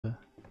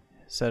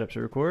set up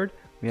to record.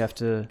 We have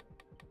to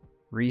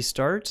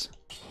restart.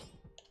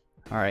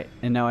 All right,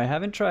 and now I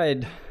haven't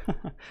tried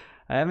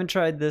I haven't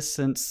tried this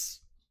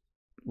since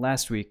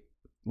last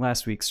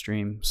week's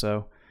stream,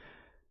 so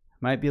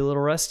might be a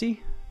little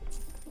rusty.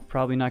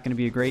 Probably not going to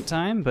be a great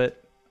time,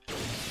 but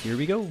here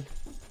we go.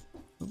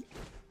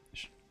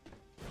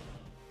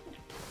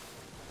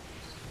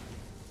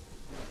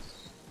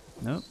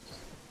 Nope.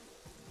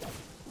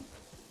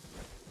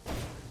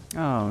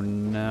 Oh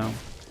no.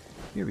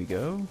 Here we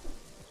go.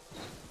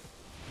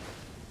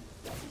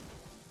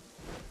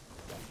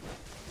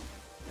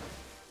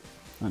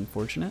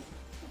 Unfortunate.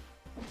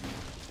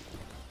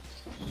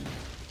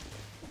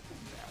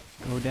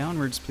 Go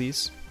downwards,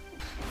 please.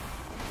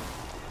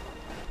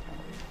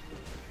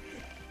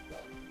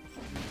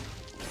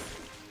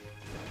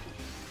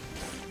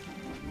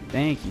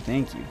 Thank you,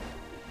 thank you.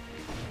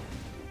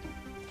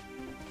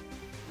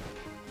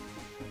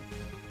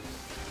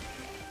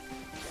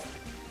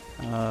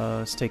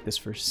 Let's take this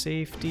for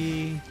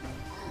safety.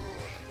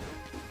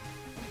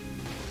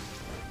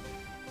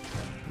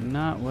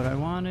 Not what I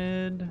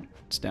wanted.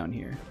 It's down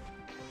here.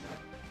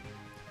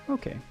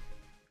 Okay.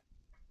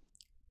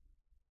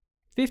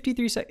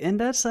 53 seconds, and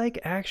that's like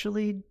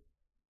actually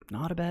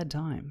not a bad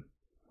time.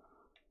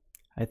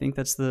 I think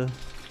that's the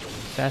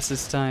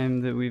fastest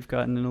time that we've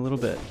gotten in a little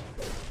bit.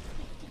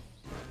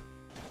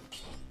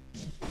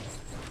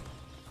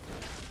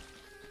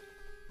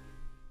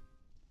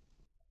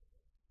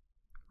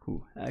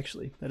 Ooh,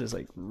 actually, that is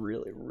like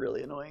really,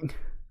 really annoying.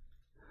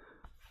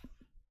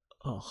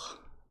 Ugh.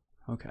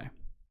 Okay.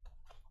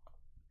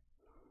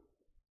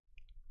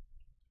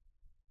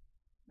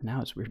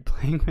 Now it's weird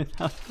playing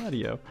without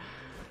audio.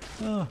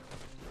 Oh.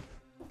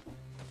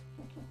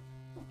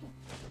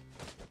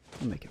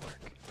 We'll make it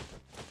work.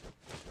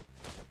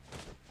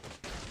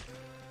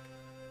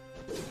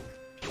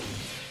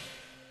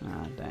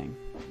 Ah, dang.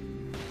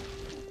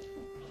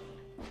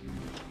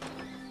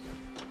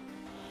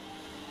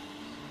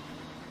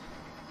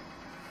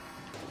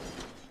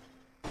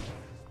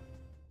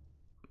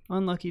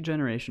 Unlucky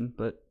generation,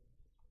 but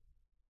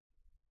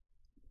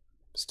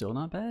still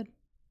not bad.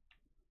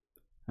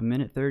 A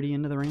minute 30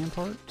 into the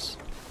ramparts.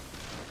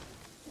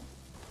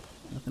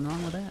 Nothing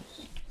wrong with that.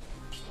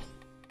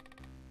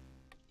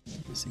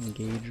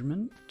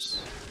 Disengagement.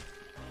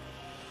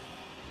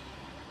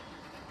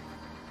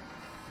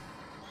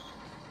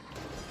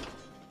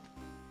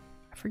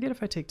 I forget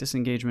if I take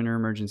disengagement or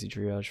emergency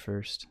triage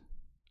first.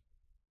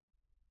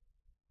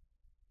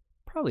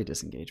 Probably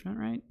disengagement,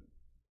 right?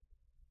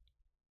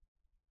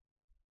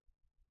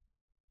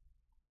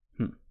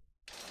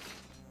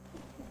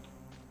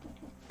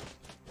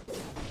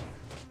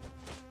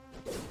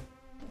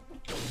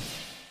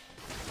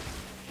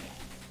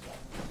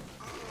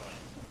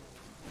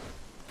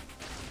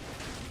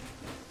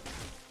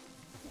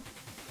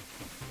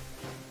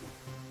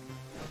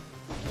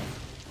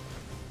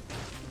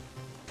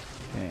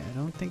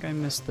 I think I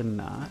missed the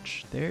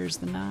notch. There's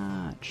the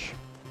notch.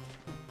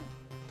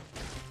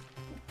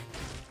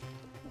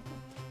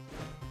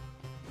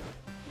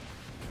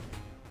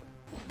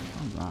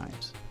 All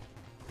right.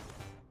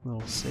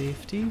 Little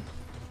safety.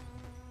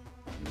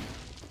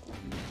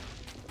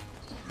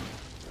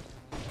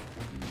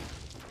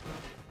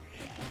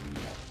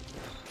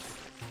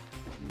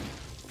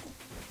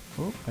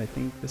 Oh, I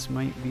think this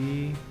might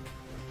be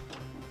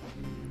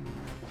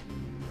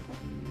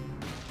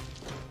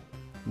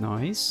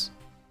nice.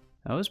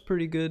 That was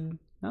pretty good.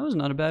 That was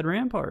not a bad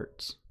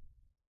ramparts.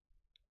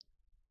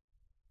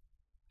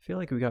 I feel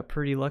like we got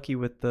pretty lucky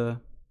with the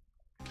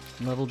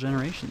level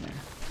generation there.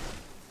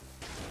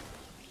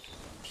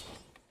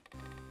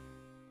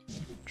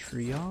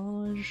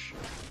 Triage.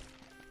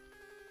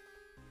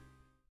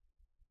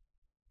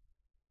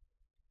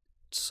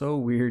 It's so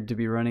weird to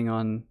be running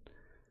on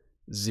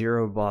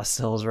 0 boss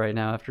cells right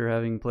now after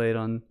having played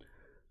on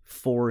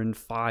 4 and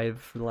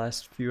 5 for the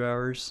last few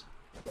hours.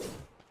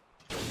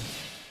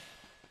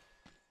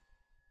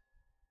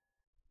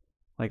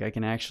 Like I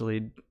can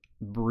actually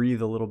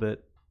breathe a little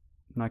bit.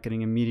 I'm not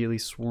getting immediately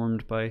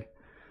swarmed by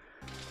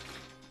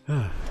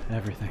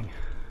everything.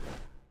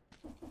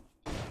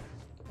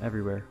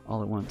 Everywhere,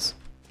 all at once.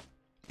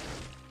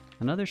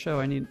 Another show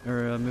I need,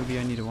 or a movie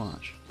I need to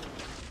watch.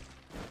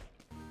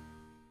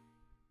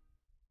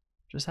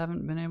 Just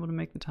haven't been able to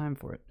make the time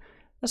for it.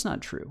 That's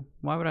not true.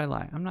 Why would I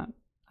lie? I'm not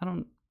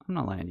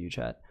lying to you,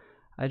 chat.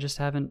 I just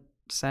haven't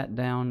sat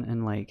down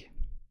and like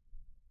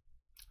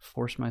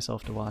forced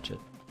myself to watch it.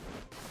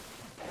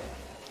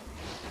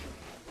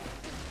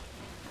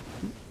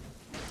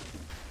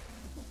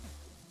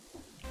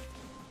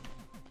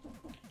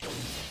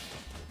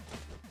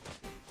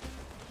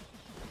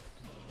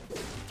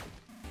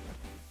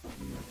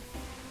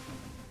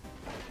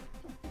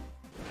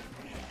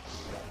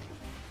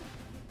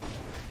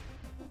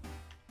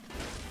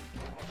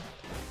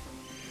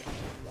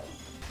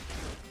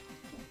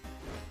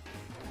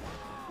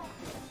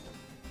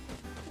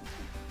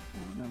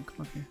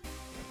 Come up here.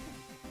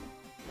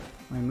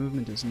 My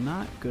movement is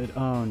not good.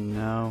 Oh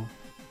no.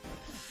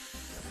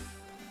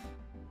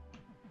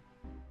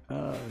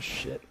 Oh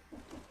shit.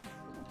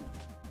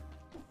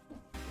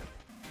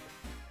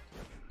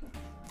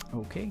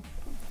 Okay.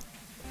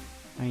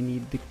 I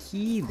need the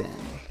key then.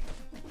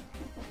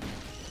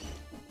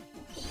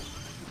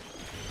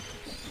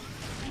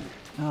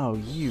 Oh,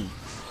 you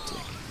dick.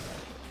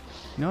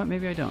 You know what?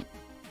 Maybe I don't.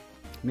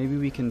 Maybe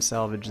we can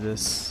salvage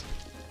this.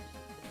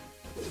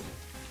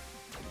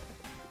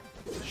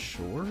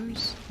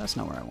 Shores? That's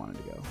not where I wanted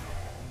to go.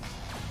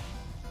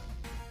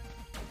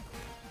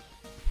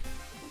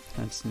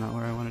 That's not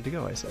where I wanted to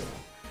go, I said.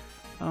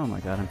 Oh my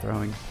god, I'm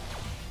throwing.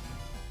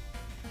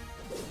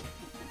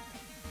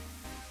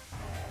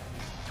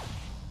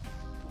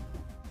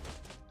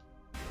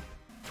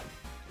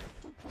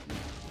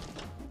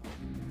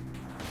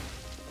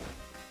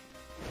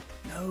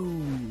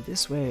 No,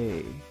 this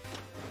way.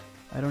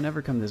 I don't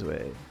ever come this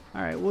way.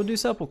 Alright, we'll do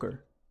Sepulcher.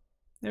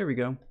 There we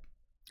go.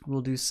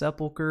 We'll do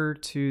Sepulcher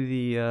to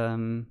the,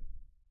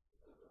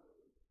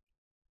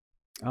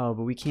 Oh,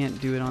 but we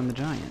can't do it on the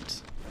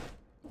giant.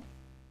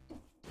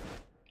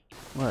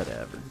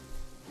 Whatever.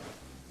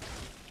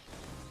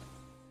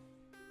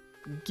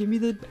 Give me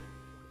the...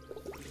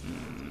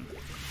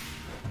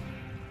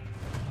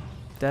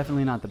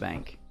 Definitely not the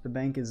bank. The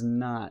bank is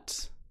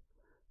not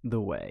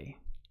the way.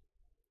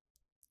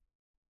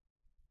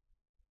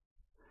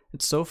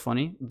 It's so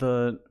funny.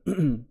 The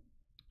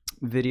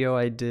video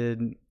I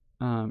did,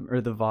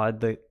 or the VOD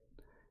that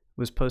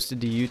was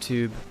posted to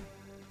YouTube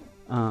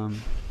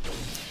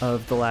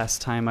of the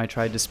last time I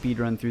tried to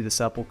speedrun through the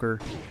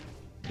Sepulcher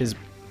is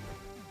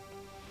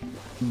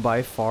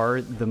by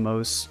far the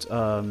most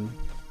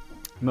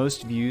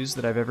most views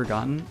that I've ever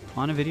gotten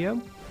on a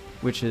video,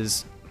 which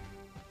is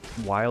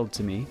wild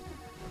to me.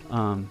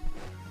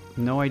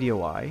 No idea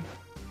why.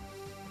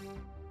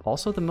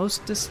 Also the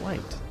most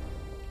disliked.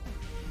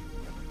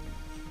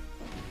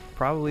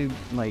 Probably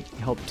like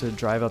helped to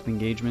drive up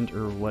engagement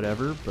or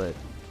whatever, but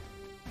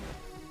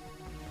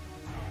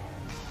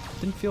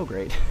didn't feel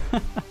great.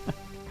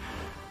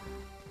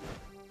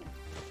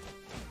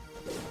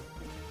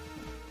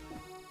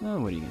 Oh,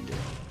 what are you gonna do?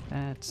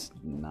 That's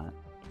not...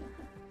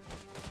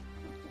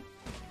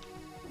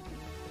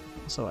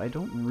 So I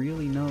don't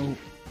really know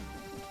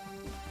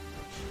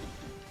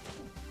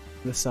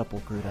the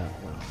Sepulcher that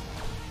well.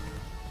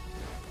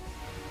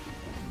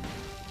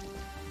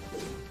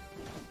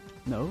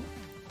 No,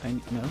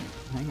 no,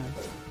 hang on.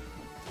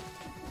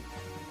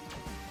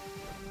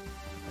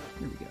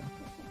 Here we go.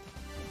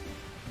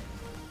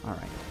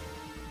 Alright.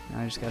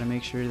 Now I just gotta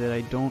make sure that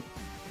I don't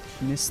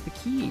miss the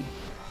key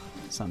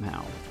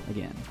somehow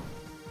again.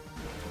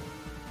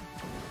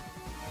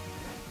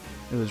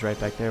 It was right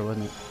back there,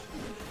 wasn't it?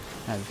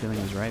 I had a feeling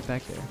it was right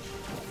back there.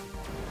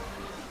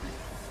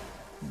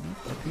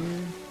 Up here.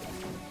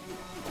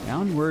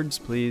 Downwards,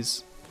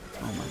 please.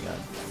 Oh my god.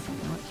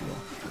 What heal?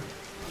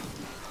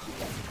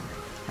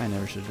 I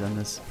never should have done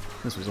this.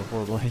 This was a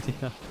horrible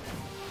idea.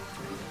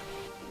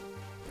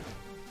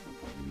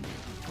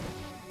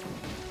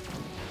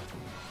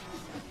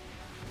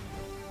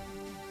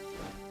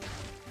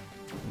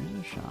 There's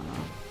a Shauna.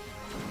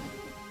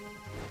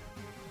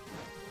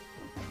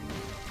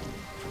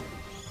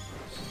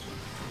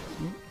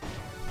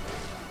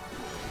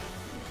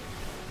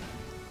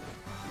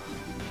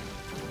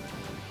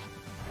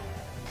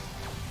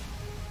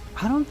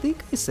 I don't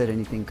think I said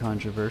anything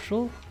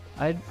controversial.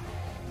 I'm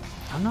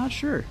not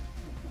sure.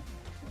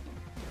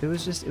 It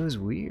was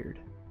weird.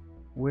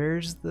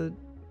 Where's the...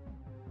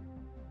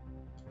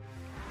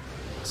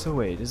 So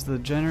wait, is the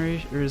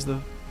generation, or is the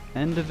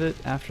end of it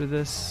after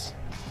this?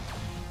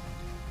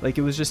 Like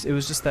it was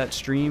just that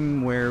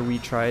stream where we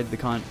tried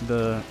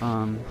the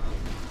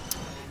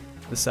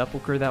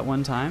Sepulcher that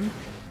one time,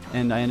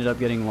 and I ended up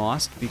getting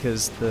lost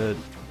because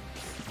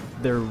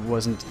there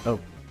wasn't a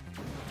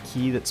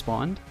key that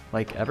spawned,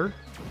 like, ever.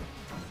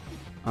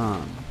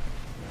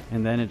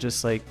 And then it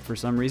just, like, for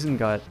some reason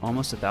got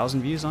almost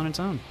 1,000 views on its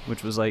own,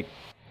 which was, like,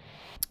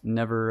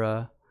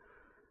 never,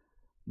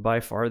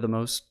 by far the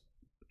most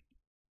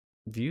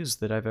views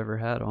that I've ever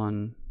had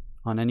on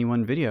any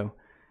one video.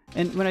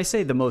 And when I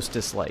say the most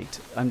disliked,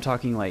 I'm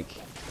talking, like,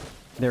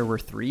 there were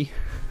 3.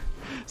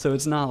 So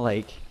it's not,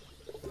 like,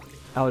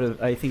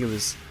 I think it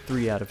was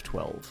 3 out of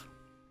 12,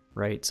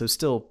 right? So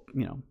still,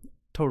 you know,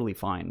 totally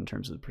fine in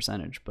terms of the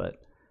percentage,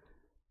 but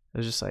it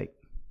was just like,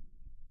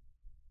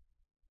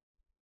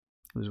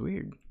 it was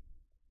weird.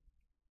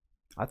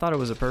 I thought it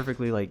was a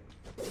perfectly, like,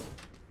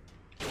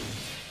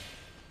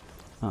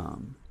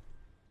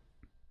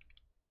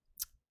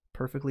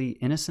 perfectly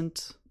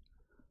innocent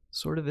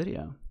sort of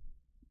video.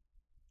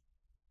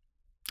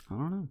 I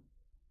don't know.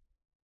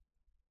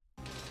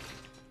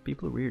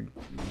 People are weird.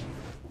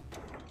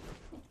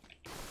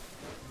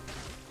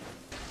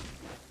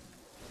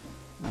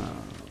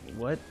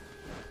 What?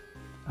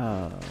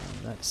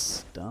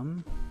 That's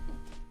dumb.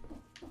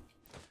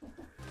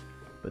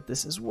 But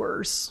this is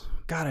worse.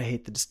 God, I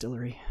hate the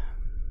distillery.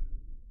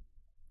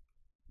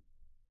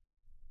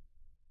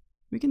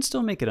 We can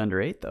still make it under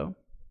 8, though.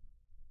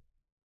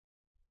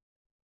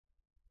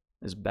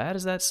 As bad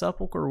as that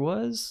Sepulcher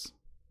was,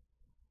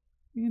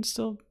 we can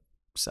still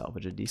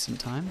salvage a decent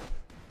time.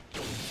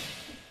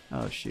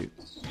 Oh, shoot.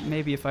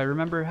 Maybe if I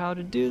remember how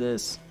to do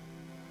this.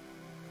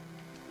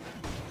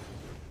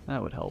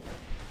 That would help.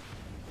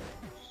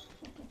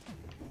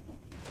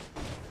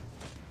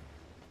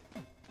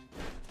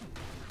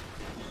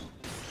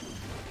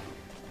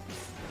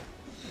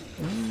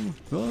 Ooh,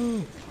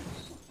 whoa.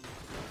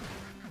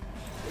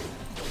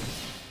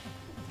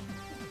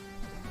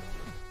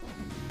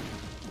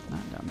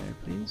 Not down there,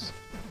 please.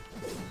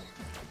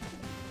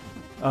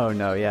 Oh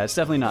no, yeah, it's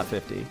definitely not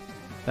 50.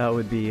 That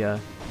would be,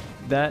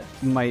 that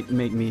might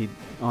make me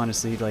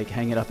honestly like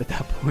hang it up at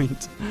that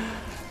point.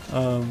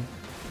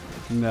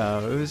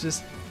 No, it was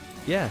just,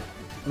 yeah,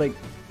 like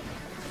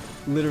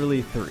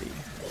literally 3.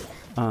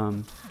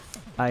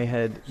 I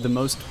had the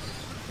most,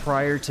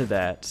 prior to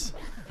that,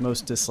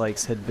 most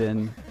dislikes had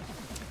been,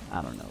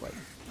 I don't know, like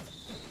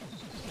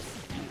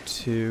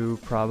 2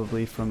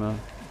 probably from a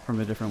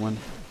different one.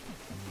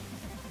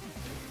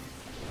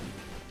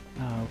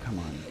 Oh, come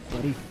on,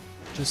 buddy.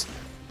 Just,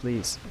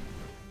 please.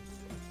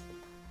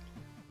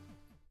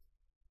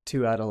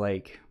 2 out of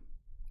like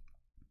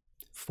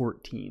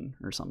 14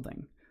 or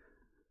something.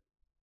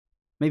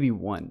 Maybe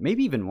 1.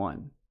 Maybe even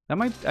 1. That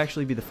might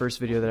actually be the first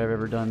video that I've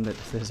ever done that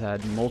has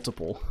had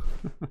multiple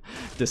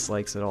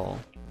dislikes at all.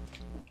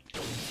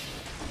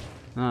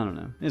 I don't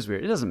know. It's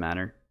weird. It doesn't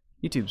matter.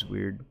 YouTube's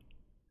weird.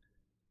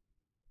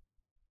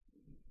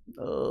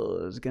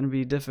 Oh, it's gonna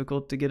be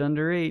difficult to get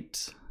under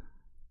 8.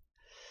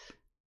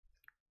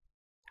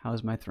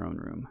 How's my throne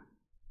room?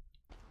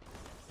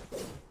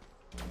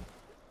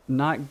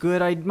 Not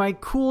good. My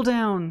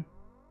cooldown.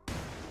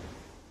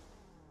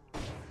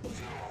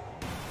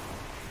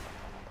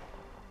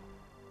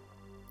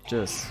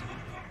 Just.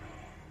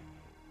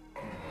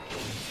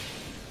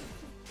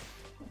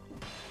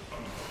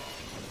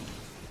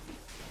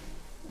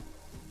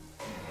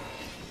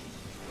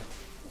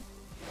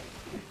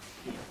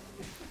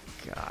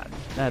 God,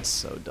 that's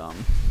so dumb.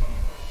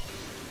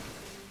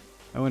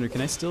 I wonder, can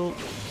I still?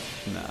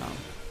 No.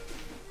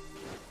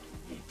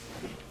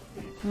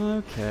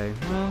 Okay,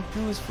 well,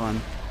 it was fun.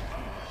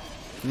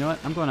 You know what?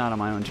 I'm going out on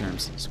my own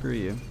terms. Screw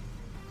you.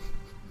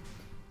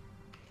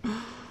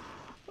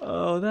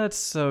 Oh, that's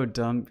so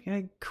dumb.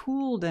 Yeah,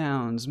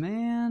 cooldowns,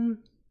 man.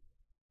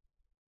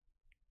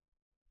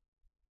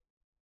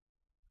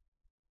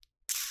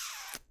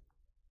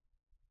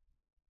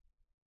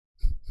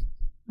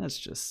 That's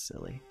just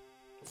silly.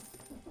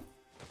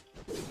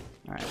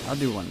 Alright, I'll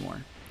do one more.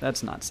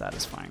 That's not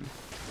satisfying.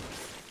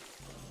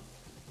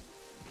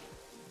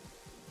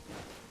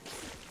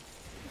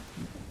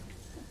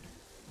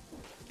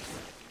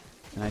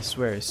 And I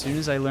swear, as soon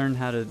as I learn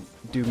how to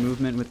do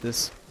movement with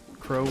this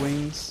crow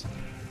wings,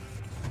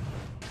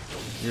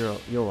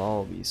 you'll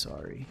all be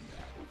sorry.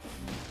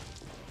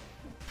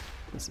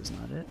 This is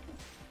not it.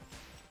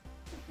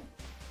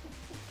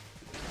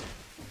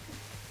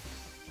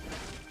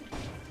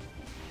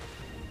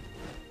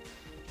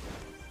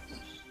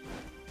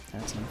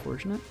 That's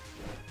unfortunate.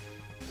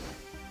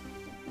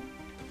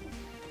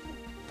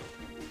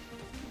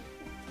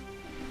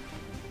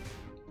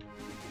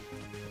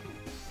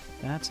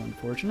 That's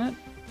unfortunate.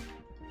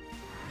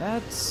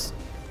 That's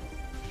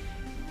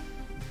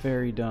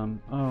very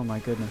dumb. Oh my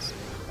goodness.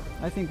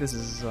 I think this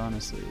is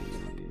honestly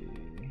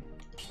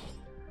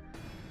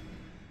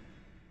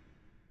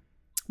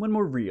one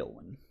more real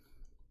one.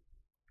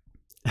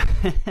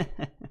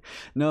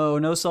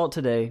 No salt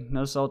today.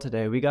 No salt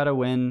today. We gotta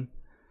win.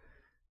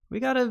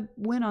 We gotta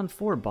win on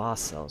 4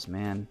 boss cells,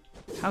 man.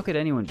 How could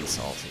anyone be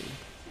salty?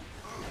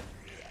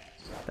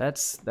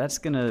 That's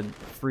gonna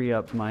free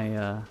up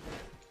my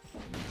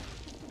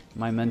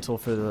my mental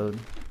for the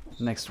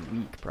next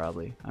week,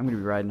 probably. I'm gonna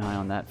be riding high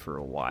on that for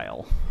a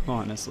while,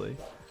 honestly.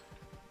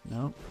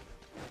 Nope.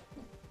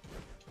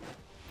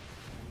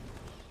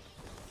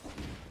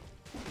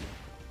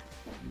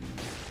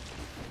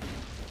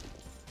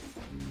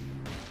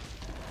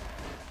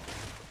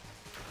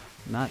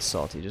 Not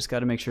salty. Just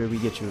got to make sure we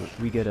get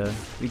a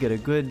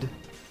good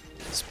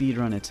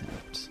speedrun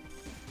attempt.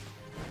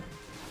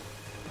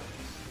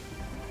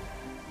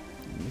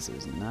 And this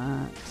is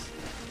not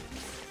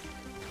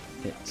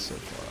it so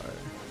far.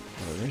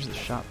 Oh, there's the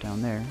shop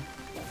down there.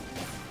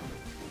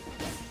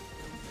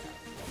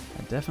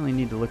 I definitely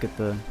need to look at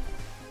the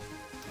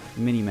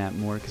mini-map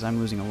more because I'm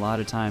losing a lot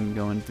of time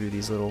going through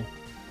these little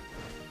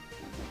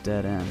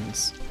dead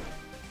ends.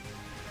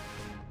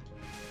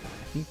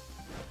 I think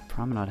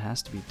Promenade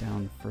has to be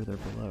down further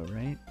below,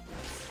 right?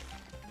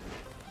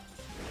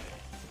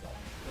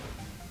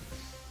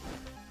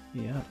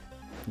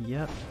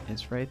 Yep,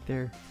 it's right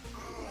there.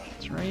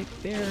 It's right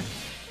there.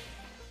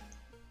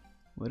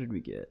 What did we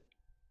get?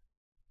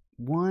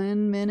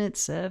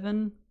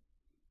 1:07?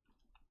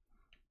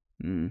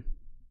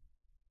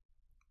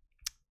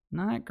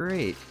 Not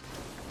great.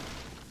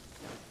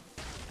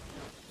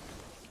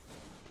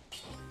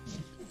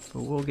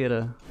 But we'll get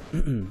a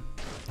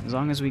as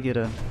long as we get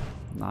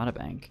not a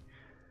bank.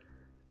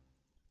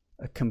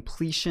 A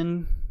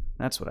completion,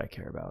 that's what I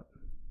care about.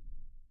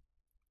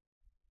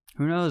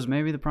 Who knows,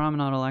 maybe the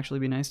Promenade will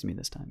actually be nice to me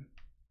this time.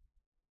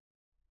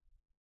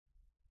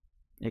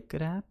 It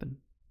could happen.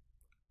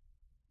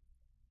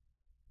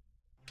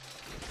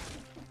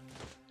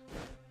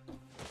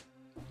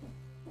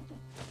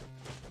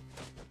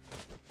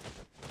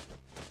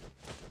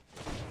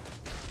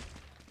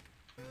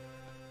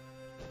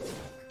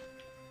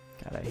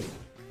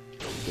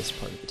 this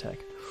part of the tech.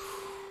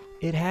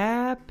 It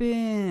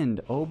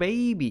happened! Oh,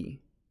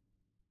 baby!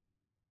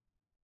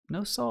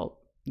 No salt.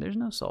 There's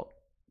no salt.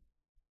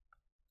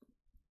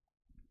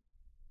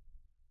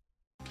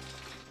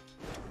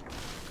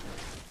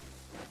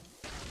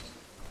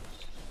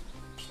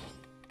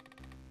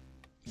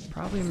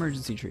 Probably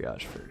emergency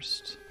triage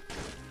first.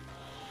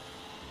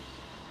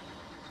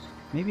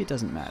 Maybe it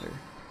doesn't matter.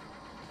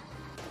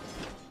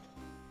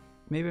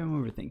 Maybe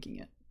I'm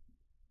overthinking it.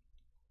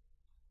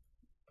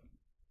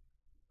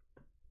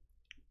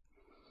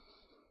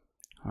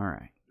 All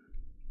right.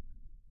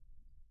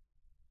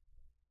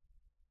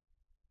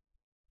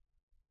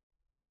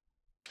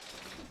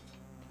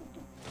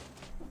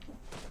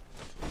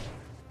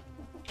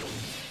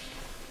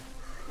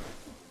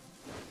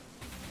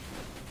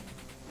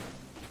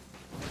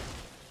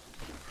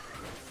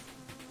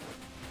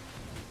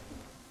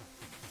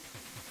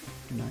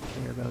 Do not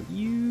care about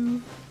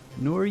you,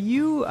 nor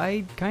you.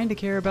 I kind of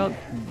care about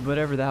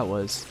whatever that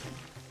was.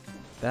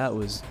 That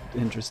was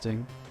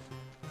interesting.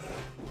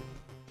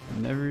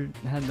 Never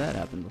had that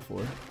happen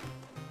before.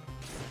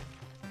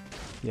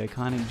 The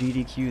iconic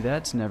GDQ,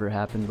 that's never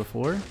happened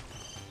before.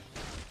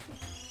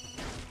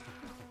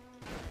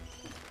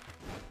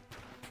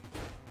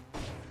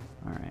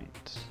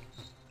 Alright.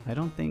 I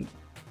don't think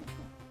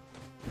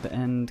the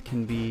end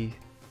can be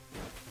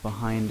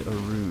behind a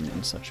rune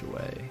in such a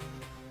way.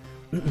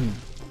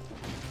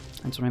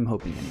 That's what I'm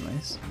hoping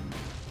anyways.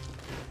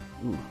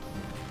 Ooh,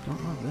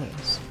 don't love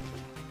this.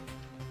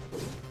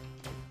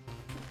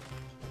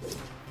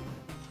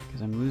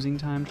 I'm losing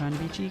time trying to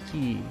be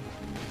cheeky.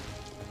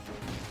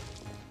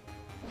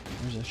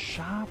 There's a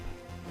shop.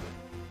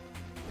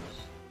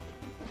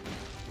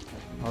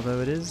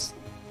 Although this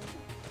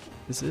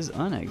is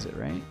an exit,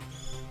 right?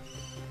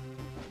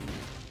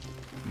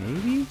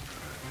 Maybe?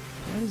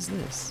 What is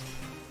this?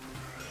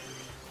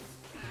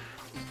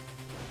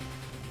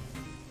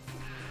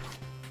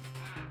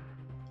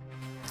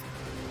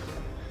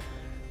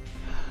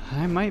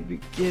 I might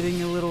be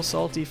getting a little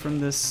salty from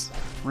this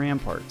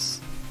ramparts.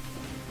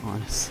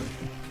 Honestly.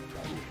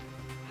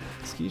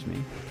 Excuse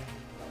me.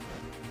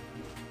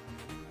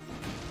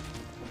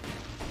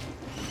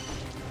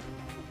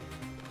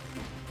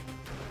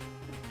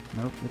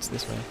 Nope, it's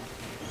this way.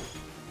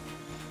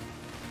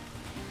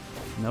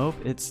 Nope,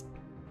 it's...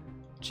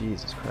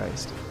 Jesus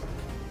Christ.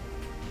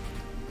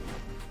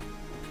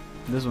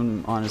 This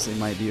one honestly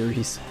might be a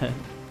reset.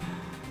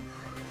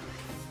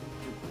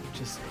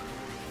 Just...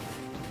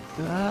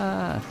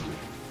 Ah!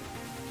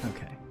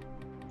 Okay.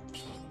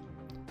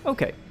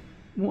 Okay.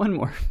 One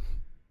more.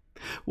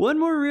 One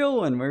more real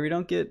one where we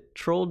don't get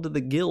trolled to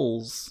the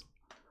gills.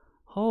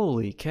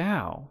 Holy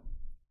cow.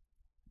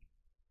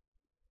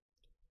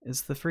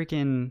 It's the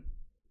freaking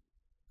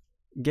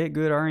Get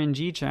Good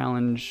RNG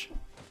Challenge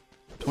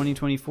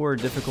 2024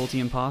 Difficulty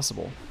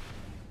Impossible.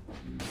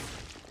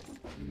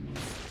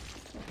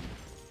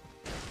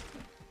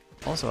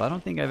 Also, I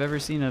don't think I've ever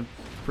seen a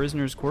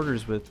prisoner's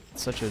quarters with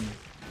such a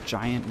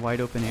giant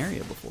wide open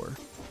area before.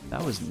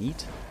 That was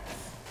neat.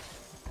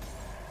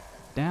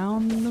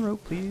 Down the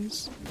rope,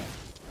 please.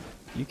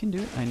 You can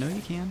do it. I know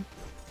you can.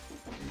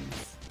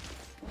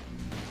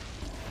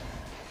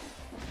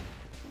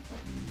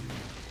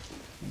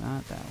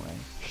 Not that way.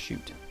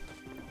 Shoot.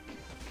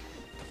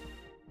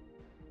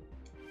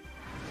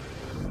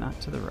 Not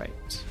to the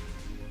right.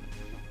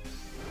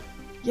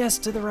 Yes,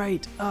 to the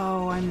right!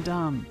 Oh, I'm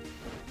dumb.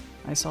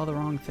 I saw the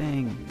wrong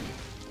thing.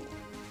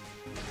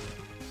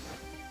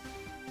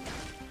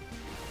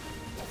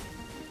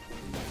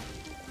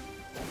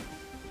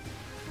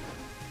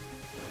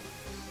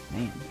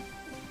 Man.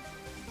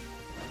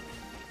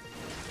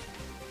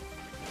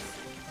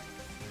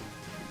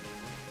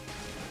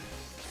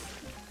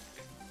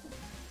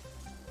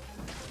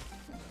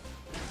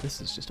 This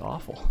is just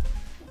awful.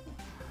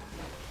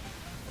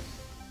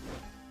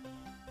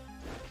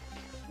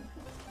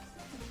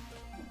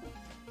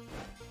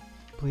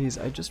 Please,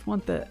 I just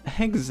want the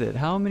exit.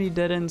 How many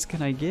dead ends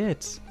can I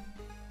get?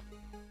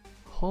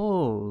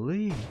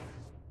 Holy.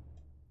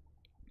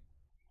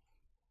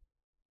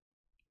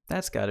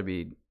 That's gotta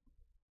be...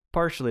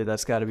 Partially,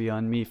 that's gotta be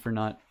on me for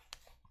not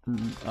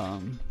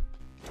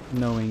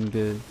knowing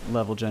the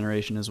level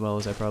generation as well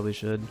as I probably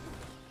should.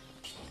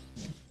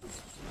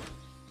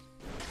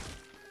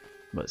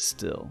 But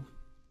still.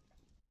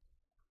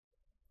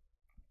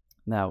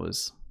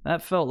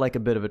 That felt like a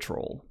bit of a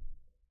troll.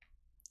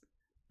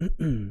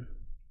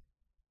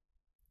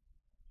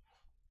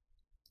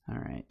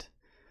 Alright.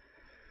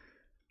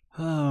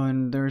 Oh,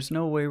 and there's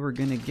no way we're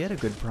gonna get a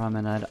good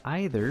promenade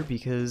either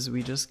because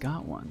we just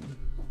got one.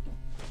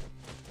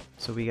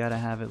 So we gotta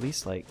have at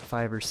least like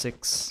 5 or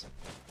 6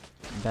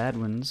 bad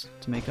ones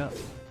to make up.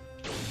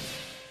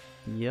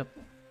 Yep.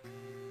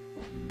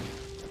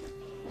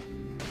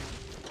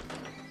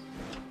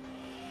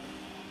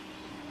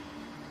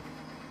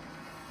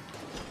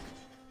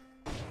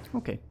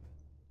 Okay.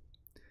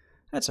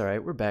 That's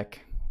alright, we're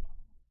back.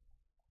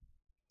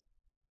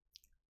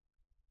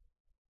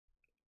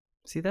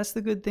 See, that's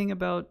the good thing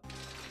about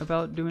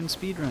doing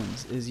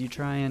speedruns, is you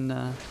try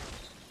and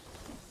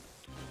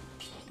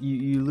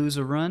You lose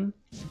a run,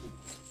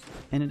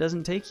 and it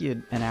doesn't take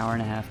you an hour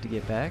and a half to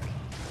get back.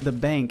 The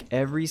bank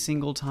every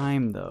single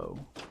time, though.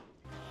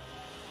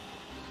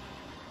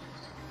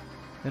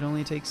 It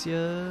only takes you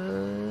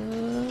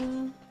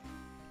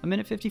a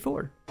minute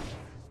 54.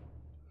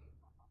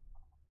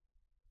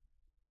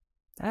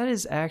 That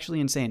is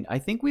actually insane. I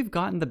think we've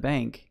gotten the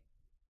bank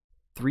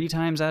 3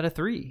 times out of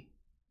 3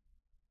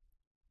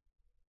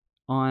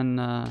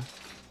 on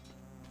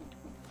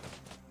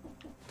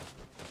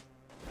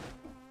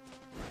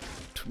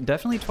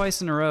definitely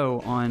twice in a row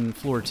on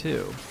floor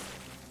 2.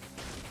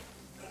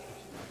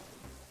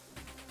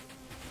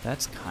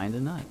 That's kind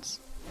of nuts.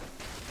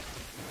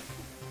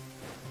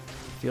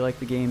 I feel like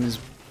the game is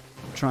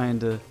trying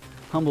to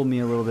humble me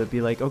a little bit,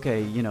 be like,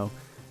 okay, you know,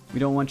 we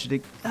don't want you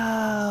to...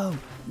 Oh!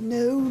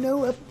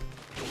 No, up!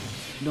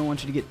 We don't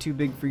want you to get too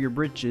big for your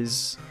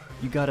britches.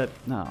 You gotta...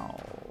 No.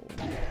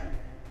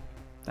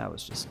 That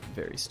was just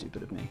very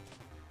stupid of me.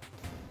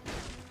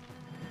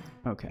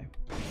 Okay.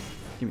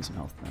 Give me some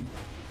health then.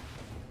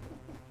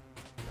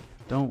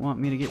 Don't want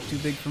me to get too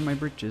big for my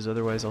britches,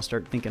 otherwise I'll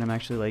start thinking I'm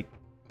actually, like,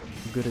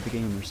 good at the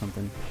game or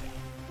something.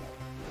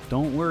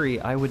 Don't worry,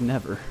 I would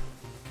never.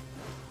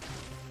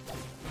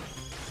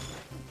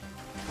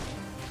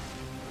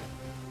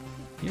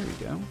 Here we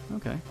go.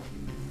 Okay.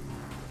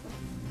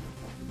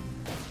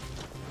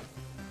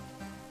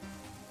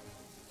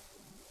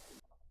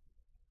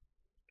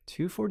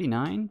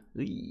 $249?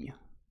 Eee.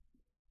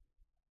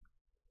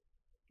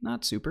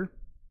 Not super.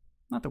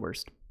 Not the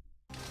worst.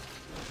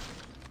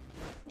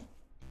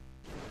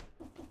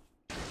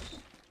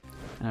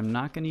 And I'm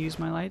not going to use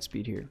my light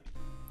speed here,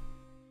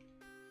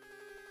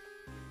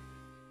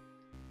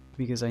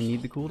 because I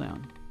need the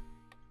cooldown.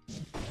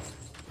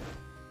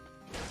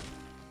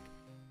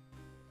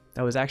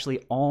 That was actually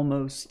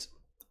almost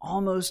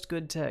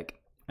good tech.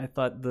 I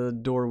thought the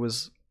door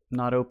was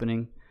not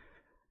opening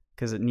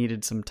because it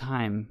needed some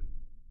time.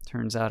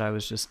 Turns out I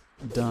was just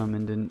dumb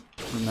and didn't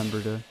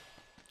remember to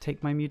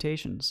take my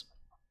mutations.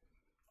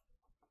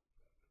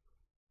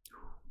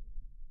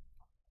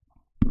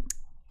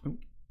 Ooh.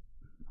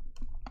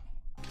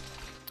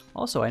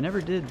 Also, I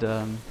never did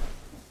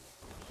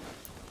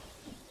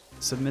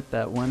submit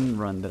that one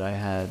run that I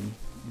had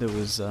that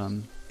was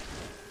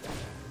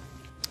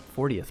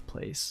 40th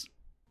place.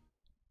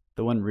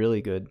 The one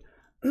really good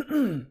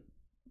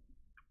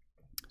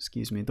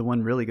excuse me, the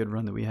one really good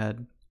run that we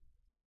had.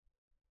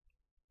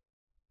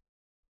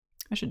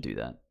 I should do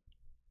that.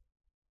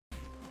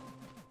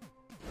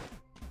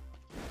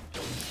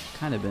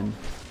 Kind of been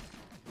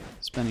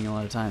spending a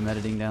lot of time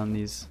editing down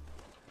these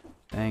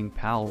dang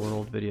Pal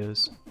World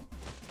videos.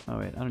 Oh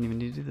wait, I don't even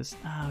need to do this.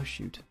 Oh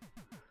shoot.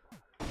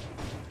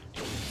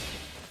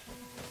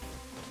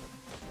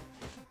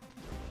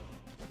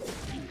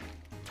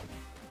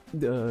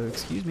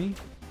 Excuse me.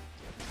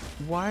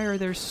 Why are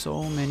there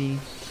so many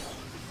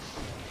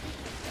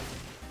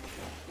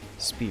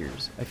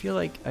spears? I feel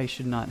like I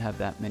should not have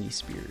that many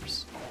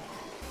spears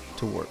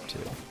to warp to.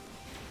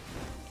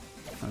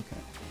 Okay.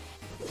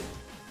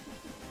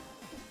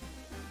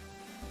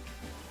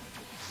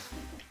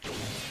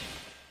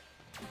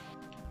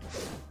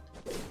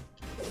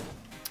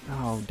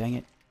 Oh, dang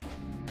it.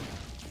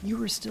 You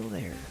were still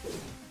there.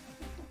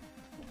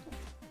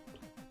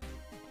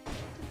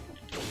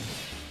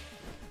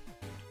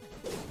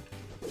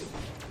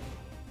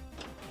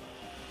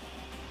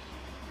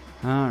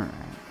 Alright.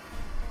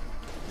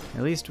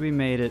 At least we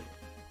made it.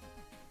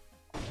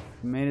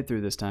 We made it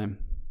through this time.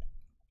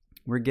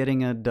 We're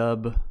getting a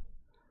dub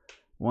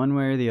one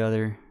way or the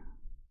other.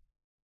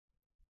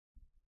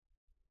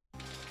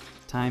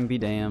 Time be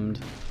damned.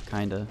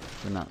 Kinda,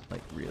 but not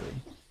like really.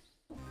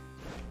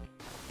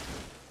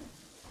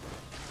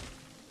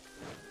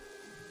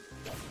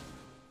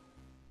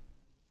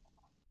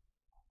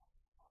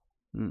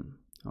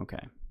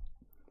 Okay.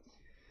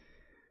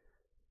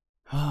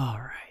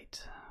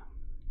 Alright.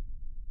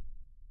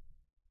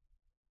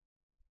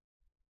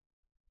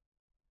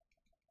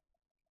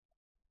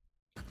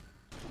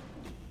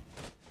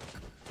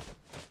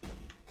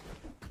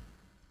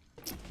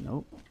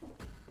 Nope.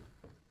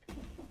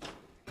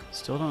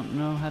 Still don't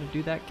know how to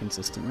do that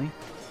consistently,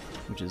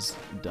 which is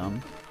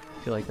dumb.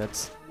 I feel like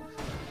that's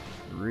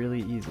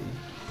really easy.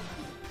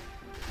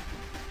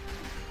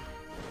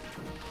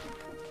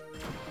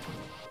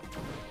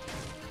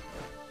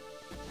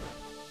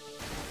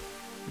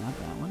 Not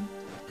that one.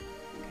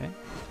 Okay.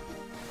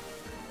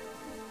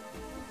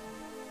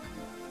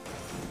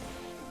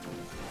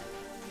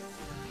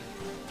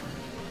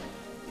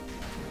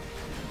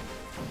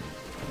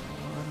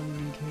 Oh, I don't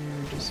even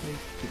care. Just like,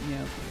 get me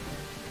out.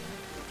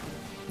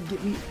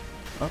 Get me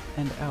up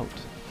and out.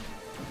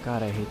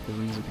 God, I hate the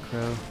Wings of the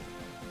Crow.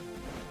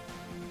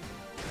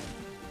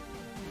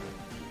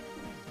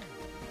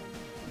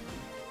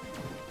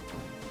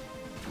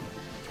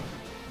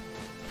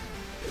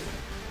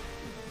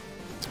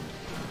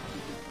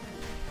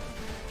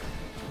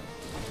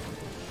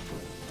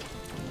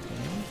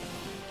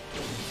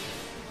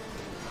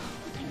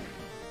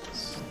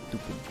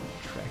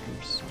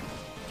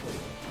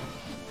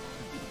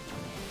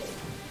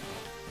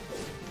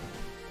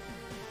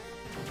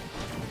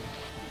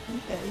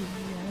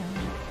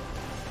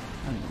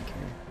 I don't even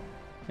care.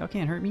 Y'all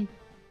can't hurt me.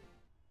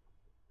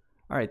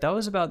 Alright, that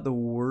was about the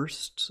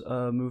worst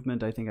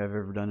movement I think I've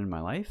ever done in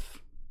my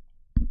life.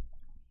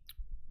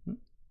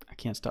 I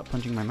can't stop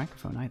punching my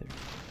microphone either.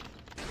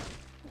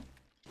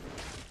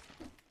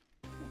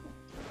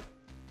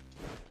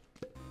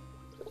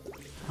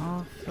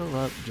 I'll fill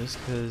up just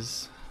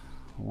because,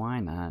 why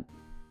not?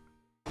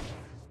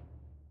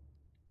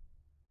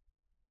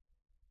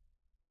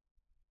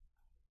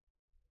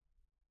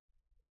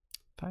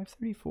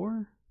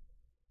 $5.34?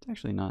 It's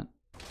actually not.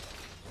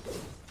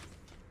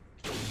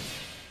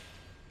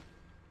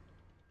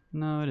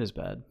 No, it is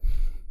bad.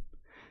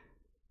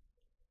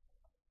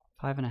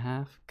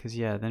 5.5? Because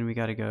yeah, then we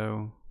gotta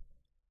go.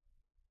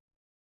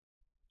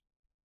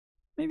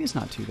 Maybe it's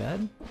not too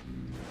bad.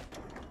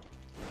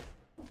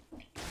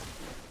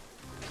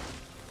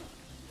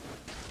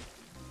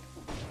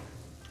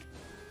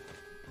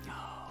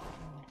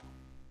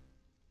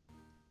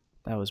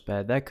 That was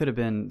bad. That could have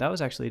been, that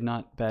was actually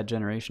not bad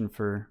generation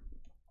for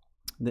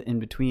the in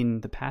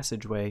between the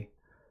passageway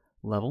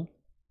level.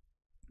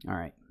 All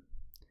right.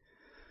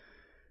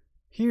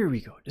 Here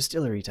we go.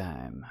 Distillery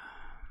time.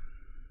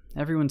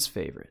 Everyone's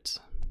favorite.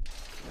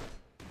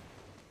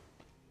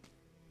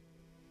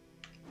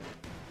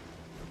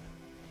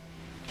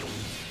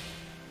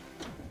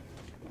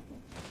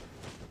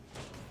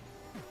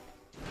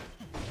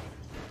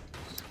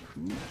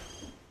 Ooh.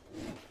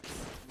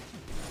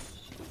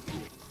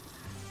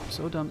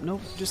 So dumb.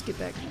 Nope, just get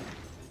back.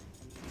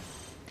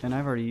 And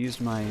I've already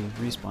used my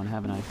respawn,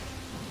 haven't I?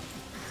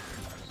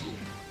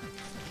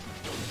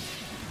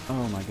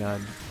 Oh my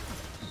god.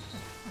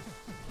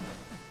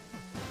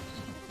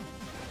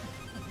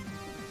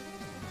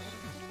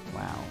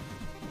 Wow.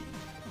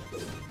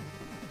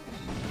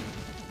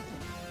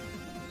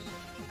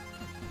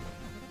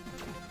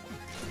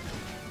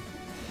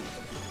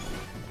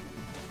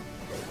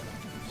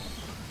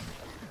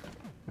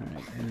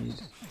 Alright, I need...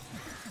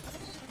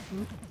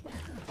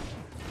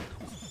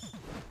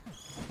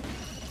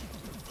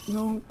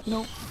 No,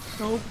 no,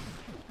 no.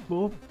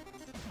 Whoop.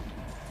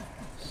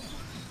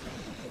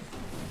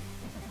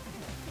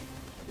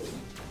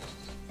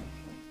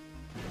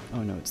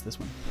 Oh no, it's this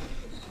one.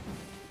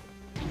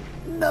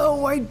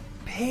 No, I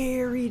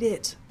parried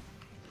it.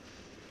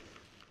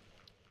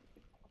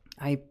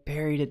 I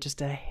parried it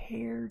just a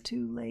hair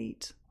too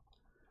late.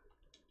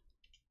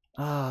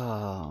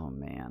 Oh,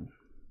 man.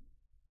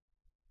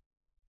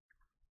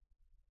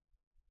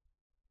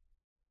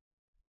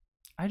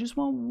 I just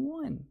want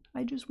one.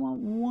 I just want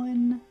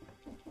one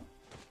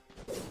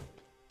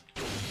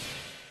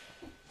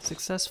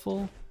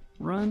successful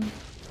run.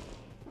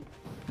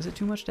 Is it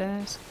too much to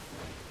ask?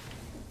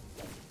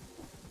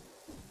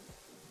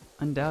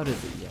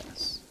 Undoubtedly,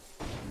 yes.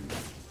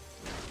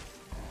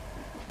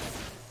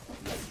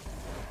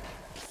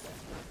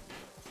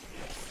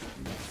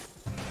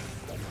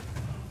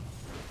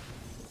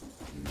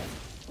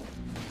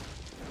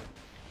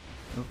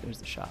 Oh, there's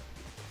the shop.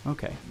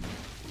 Okay.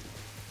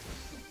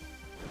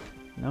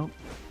 Nope,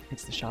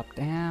 it's the shop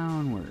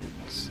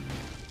downwards.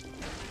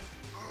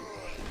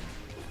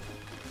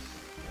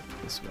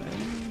 This way.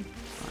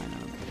 Fine,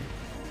 okay.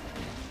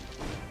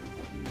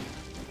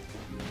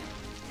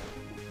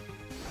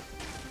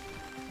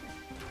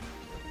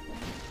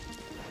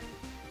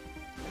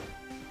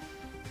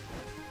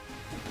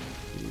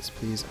 Please,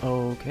 please.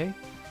 Okay.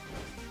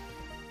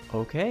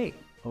 Okay.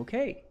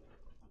 Okay.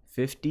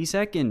 50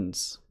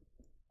 seconds.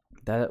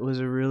 That was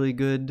a really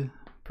good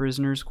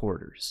prisoner's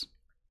quarters.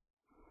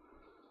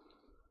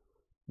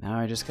 Now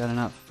I just gotta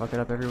not fuck it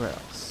up everywhere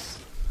else.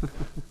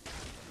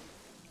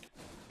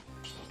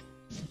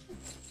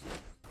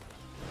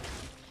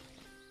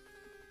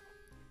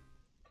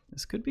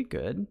 This could be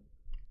good.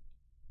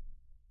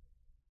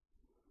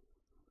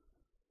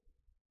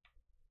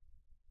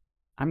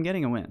 I'm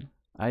getting a win.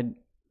 I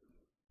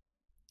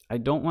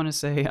don't want to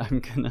say I'm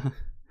gonna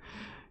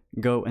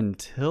go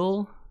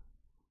until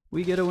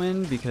we get a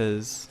win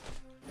because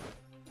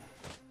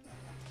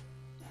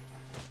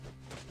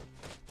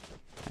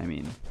I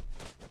mean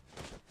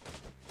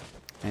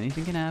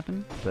anything can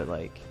happen, but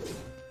like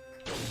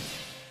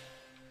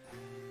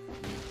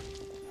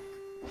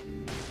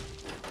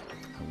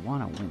I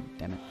wanna win,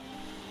 damn it.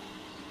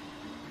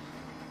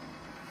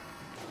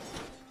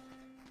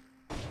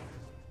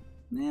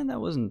 Man, that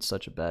wasn't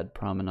such a bad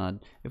promenade.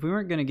 If we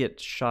weren't gonna get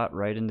shot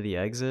right into the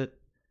exit,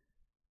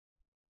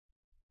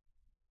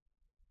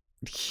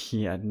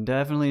 yeah,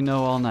 definitely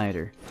no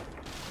all-nighter.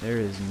 There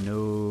is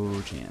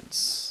no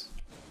chance.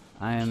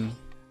 I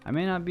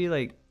may not be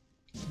like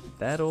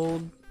that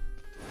old,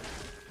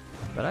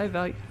 but I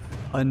value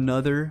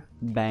another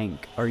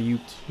bank. Are you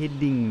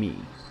kidding me?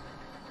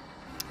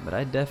 But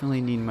I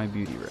definitely need my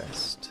beauty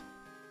rest.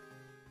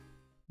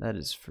 That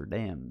is for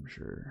damn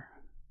sure.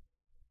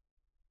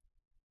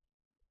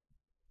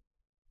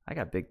 I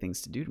got big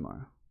things to do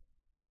tomorrow.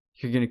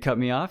 You're gonna cut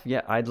me off?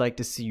 Yeah, I'd like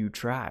to see you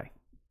try.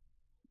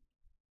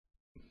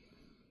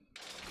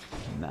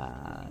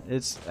 Nah,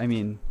 I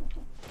mean,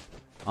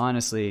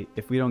 honestly,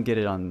 if we don't get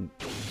it on...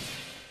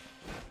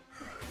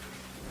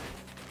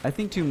 I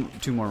think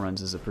two more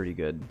runs is a pretty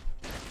good.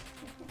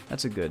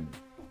 That's a good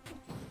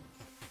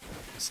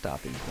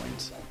stopping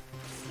point.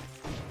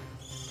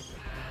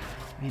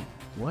 Man,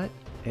 what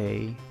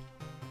a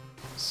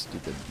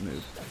stupid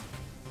move,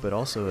 but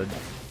also a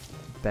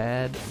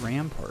bad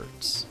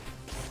ramparts.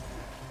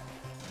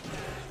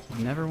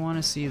 You never want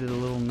to see the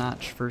little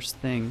notch first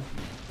thing,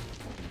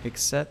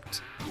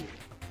 except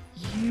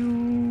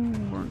you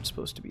weren't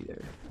supposed to be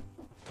there.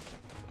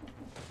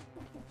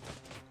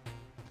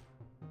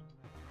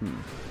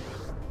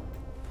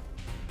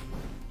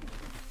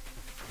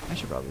 I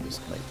should probably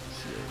just like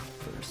heal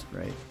first,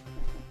 right?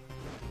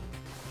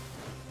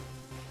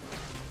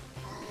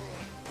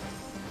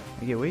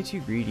 I get way too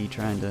greedy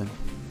trying to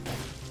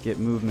get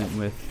movement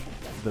with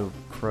the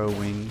crow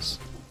wings.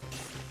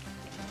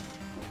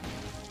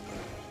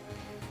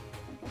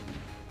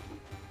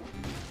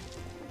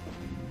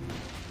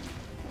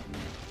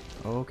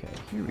 Okay,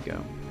 here we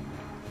go.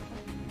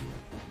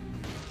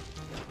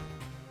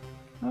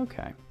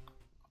 Okay.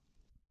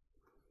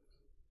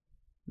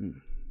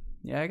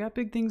 Yeah, I got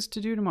big things to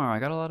do tomorrow. I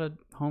got a lot of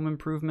home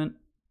improvement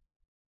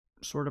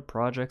sort of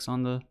projects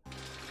on the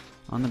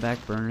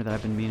back burner that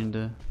I've been meaning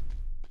to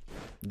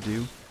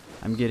do.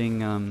 I'm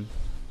getting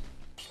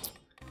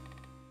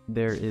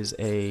there is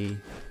a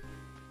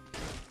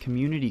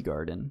community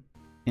garden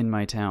in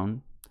my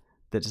town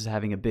that is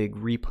having a big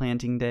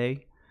replanting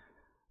day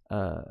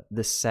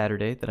this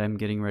Saturday that I'm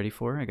getting ready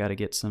for. I got to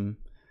get some,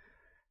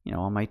 you know,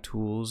 all my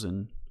tools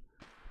and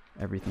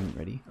everything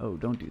ready. Oh,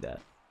 don't do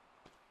that.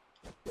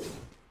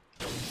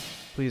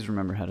 Please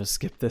remember how to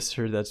skip this,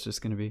 or that's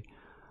just going to be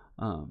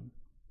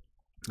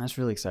that's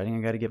really exciting.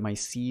 I got to get my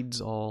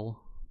seeds all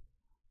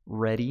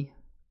ready.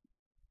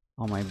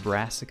 All my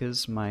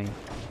brassicas, my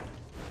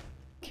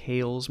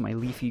kales, my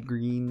leafy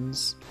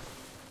greens.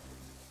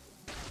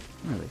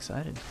 I'm really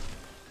excited.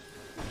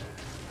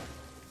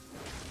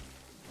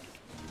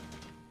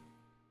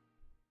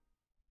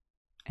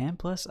 And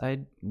plus, I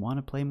want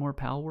to play more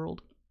Pal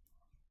World.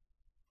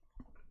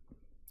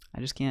 I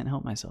just can't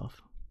help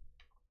myself.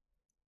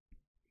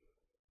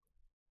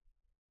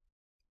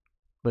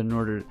 But in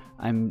order,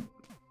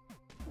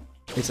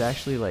 it's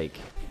actually like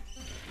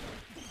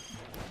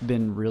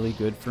been really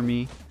good for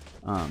me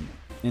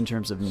in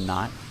terms of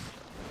not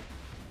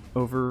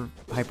over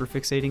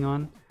hyperfixating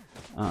on,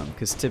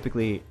 because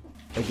typically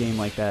a game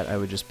like that I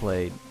would just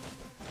play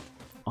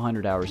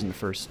 100 hours in the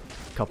first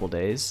couple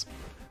days,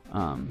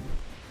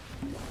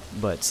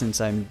 but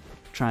since I'm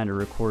trying to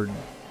record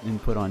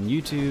and put on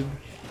YouTube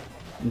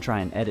and try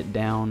and edit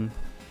down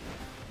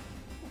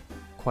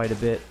quite a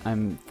bit,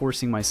 I'm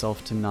forcing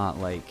myself to not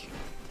like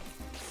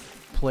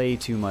play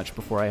too much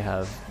before I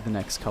have the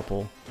next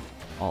couple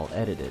all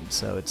edited,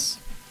 so it's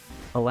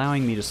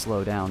allowing me to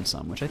slow down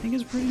some, which I think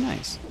is pretty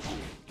nice.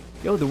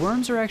 Yo, the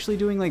worms are actually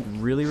doing like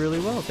really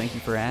well, thank you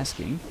for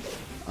asking.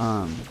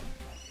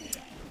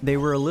 They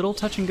were a little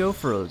touch and go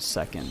for a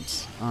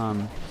second.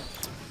 Oh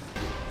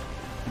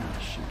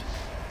shoot.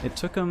 It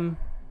took them...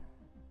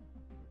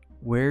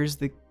 Where are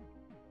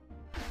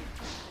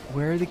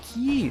the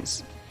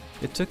keys?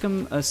 It took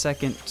them a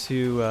second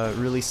to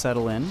really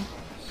settle in,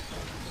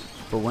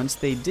 but once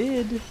they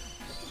did,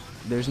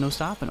 there's no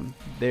stopping them.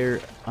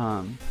 They're,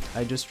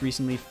 I just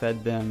recently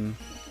fed them...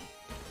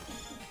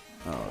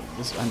 Oh,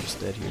 I'm just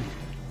dead here.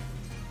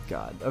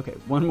 God. Okay,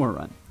 one more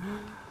run.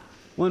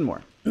 One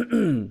more.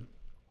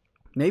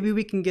 Maybe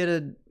we can get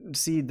a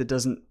seed that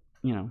doesn't,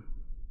 you know,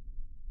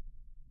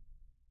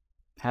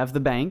 have the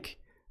bank,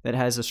 that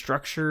has a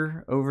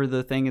structure over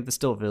the thing at the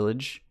Stilt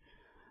Village,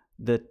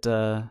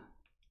 that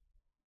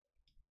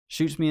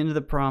shoots me into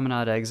the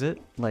promenade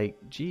exit. Like,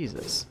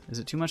 Jesus. Is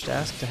it too much to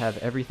ask to have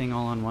everything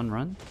all on one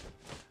run?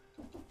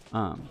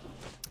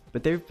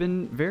 But they've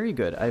been very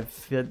good. I've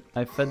fed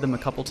them a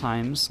couple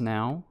times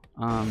now.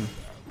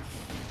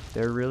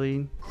 They're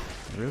really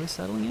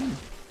settling in.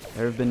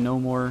 There have been no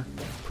more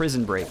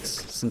prison breaks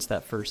since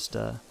that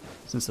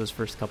since those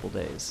first couple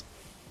days,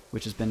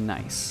 which has been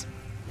nice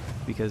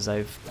because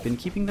I've been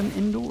keeping them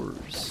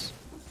indoors.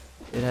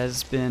 It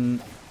has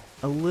been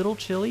a little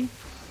chilly.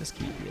 This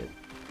can't be it.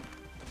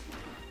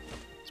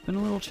 It's been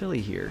a little chilly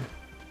here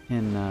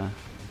in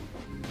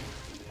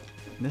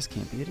this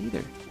can't be it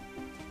either.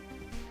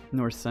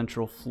 North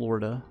Central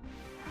Florida.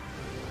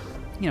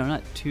 You know,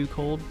 not too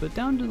cold, but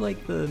down to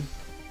like the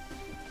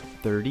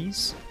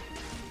 30s.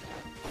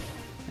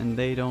 And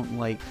they don't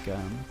like,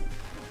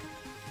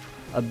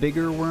 a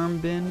bigger worm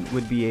bin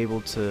would be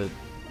able to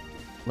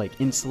like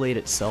insulate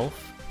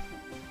itself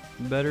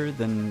better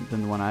than the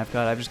one I've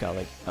got. I've just got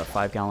like a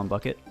 5-gallon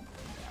bucket.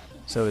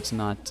 So it's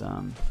not,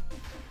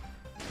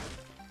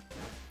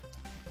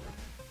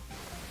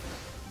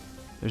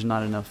 there's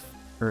not enough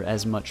or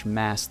as much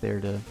mass there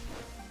to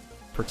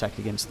protect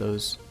against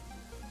those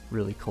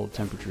really cold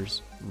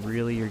temperatures.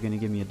 Really, you're gonna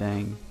give me a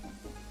dang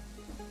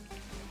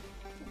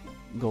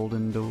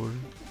golden door?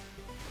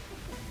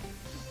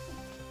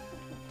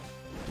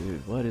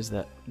 Dude, what is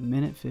that?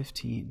 Minute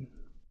 15.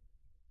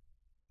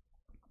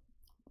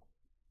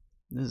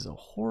 This is a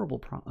horrible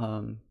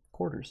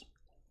quarters.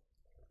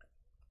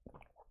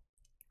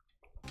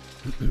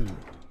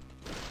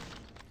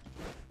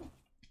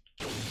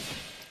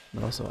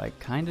 But also, I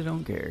kind of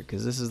don't care,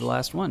 because this is the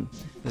last one.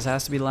 This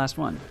has to be the last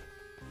one.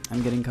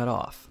 I'm getting cut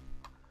off.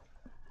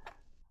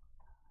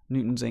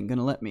 Newtons ain't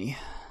gonna let me.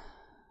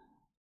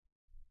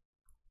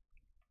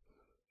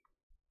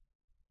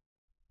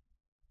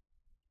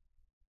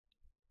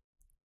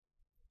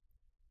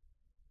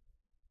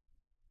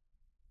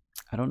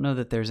 I don't know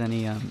that there's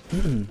any,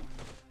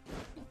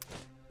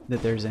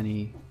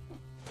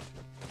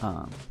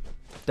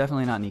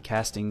 definitely not any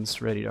castings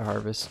ready to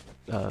harvest.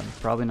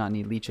 Probably not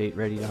any leachate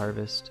ready to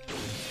harvest.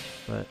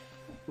 But,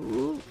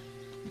 ooh,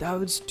 that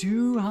was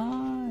too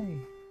high.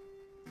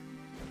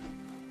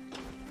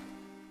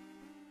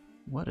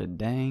 What a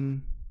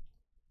dang,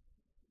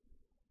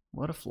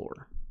 what a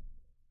floor.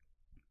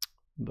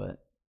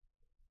 But,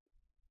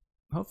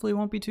 hopefully it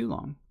won't be too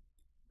long.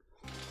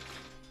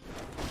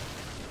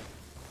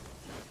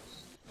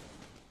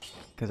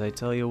 Because I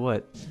tell you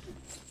what,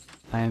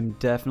 I am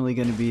definitely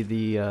going to be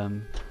the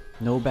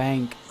no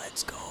bank,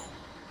 let's go.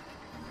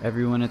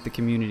 Everyone at the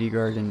community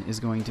garden is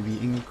going to be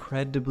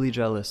incredibly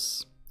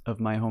jealous of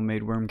my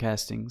homemade worm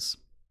castings.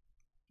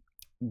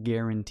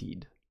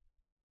 Guaranteed.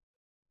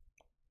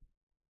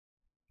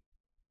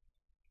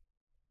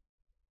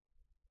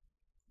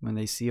 When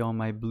they see all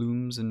my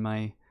blooms and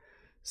my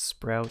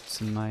sprouts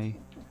and my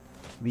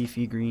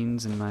leafy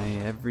greens and my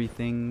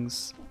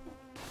everythings,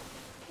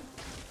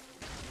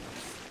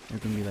 they're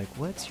gonna be like,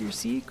 what's your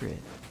secret?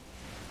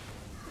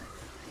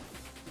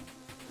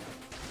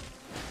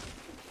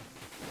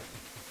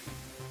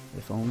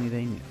 If only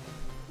they knew.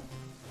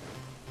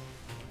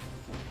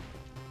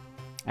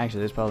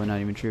 Actually, that's probably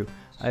not even true.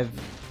 I've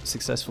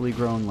successfully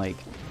grown like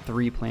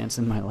 3 plants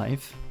in my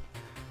life,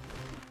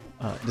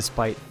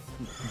 despite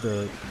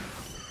the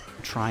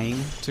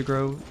trying to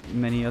grow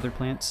many other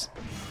plants.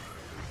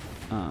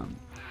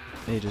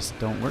 They just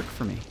don't work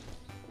for me.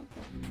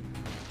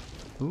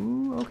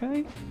 Ooh,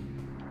 okay.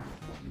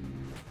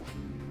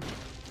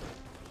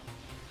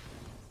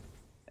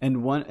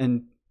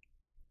 And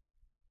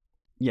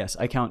yes,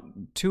 I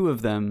count 2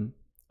 of them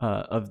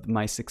of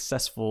my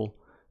successful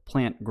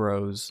plant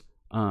grows,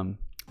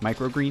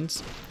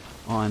 microgreens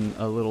on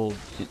a little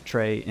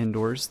tray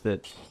indoors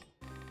that,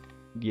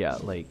 yeah,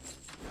 like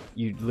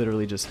you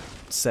literally just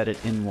set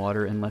it in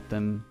water and let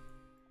them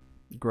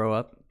grow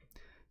up.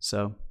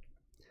 So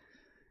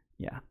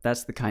yeah,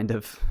 that's the kind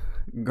of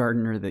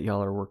gardener that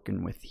y'all are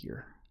working with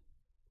here.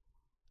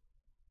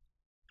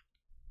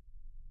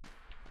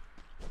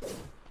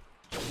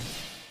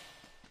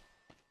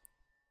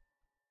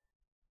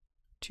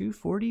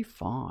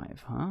 $245,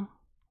 huh?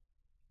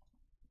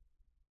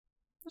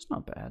 That's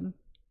not bad.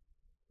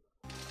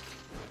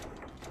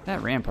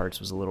 That Ramparts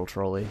was a little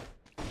trolly.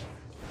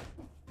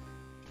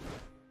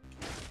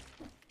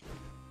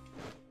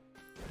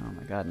 Oh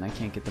my god, and I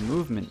can't get the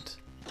movement.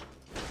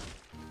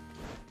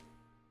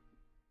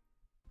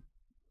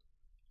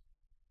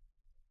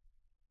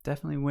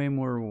 Definitely way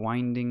more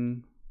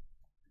winding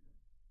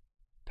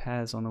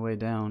paths on the way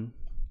down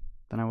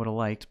than I would have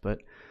liked, but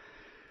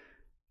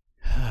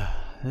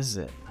this is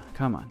it.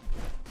 Come on.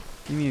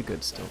 Give me a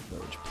good stealth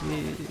village,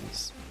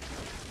 please.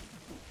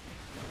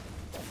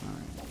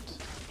 Alright.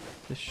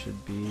 This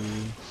should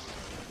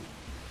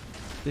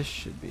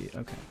be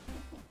okay.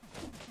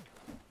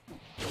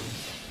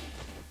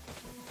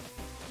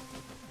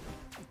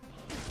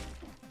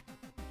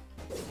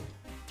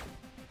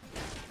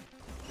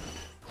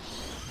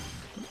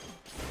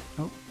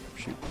 Oh,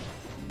 shoot.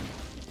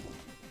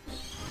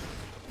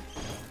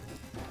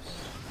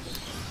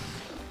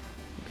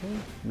 Okay,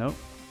 nope.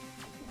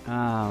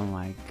 Oh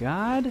my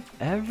god,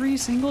 every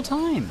single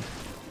time.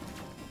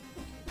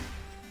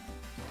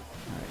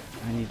 Alright,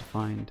 I need to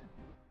find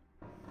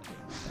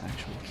the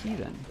actual key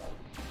then.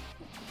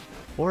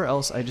 Or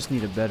else I just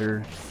need a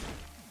better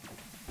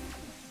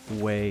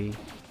way.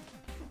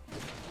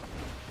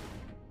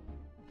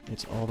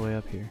 It's all the way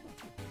up here.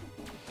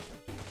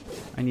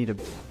 I need a...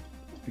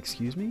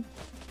 Excuse me?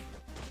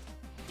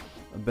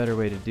 A better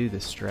way to do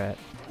this strat.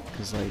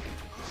 Because, like...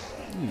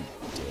 You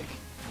dick.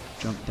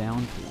 Jump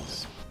down,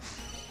 please.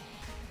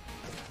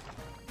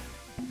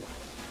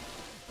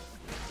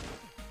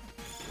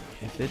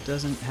 If it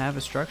doesn't have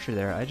a structure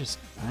there, I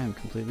am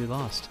completely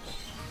lost.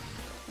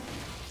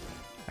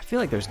 I feel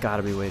like there's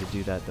gotta be a way to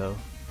do that, though.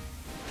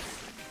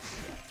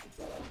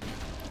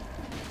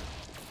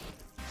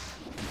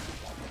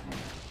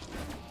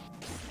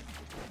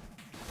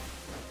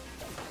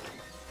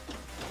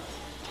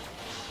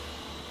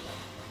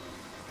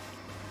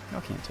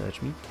 Y'all can't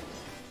touch me.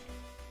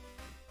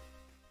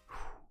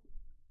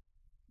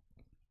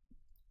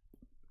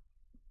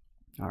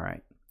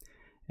 Alright.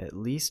 At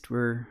least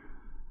we're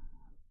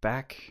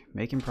back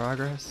making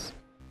progress.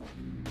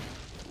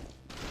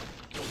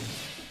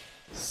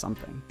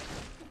 Something.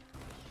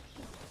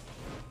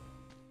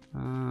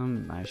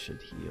 I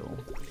should heal.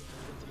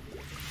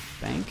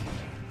 Bank?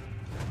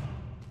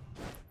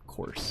 Of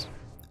course.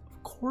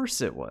 Of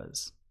course it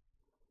was.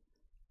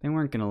 They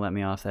weren't gonna let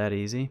me off that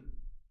easy.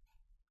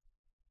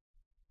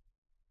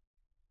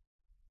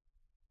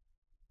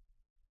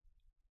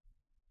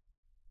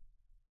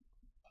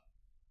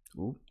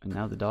 Ooh, and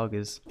now the dog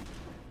is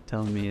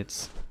telling me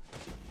it's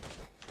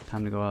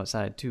time to go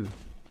outside too.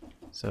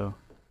 So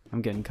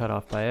I'm getting cut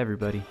off by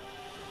everybody.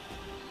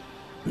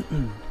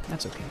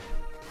 That's okay.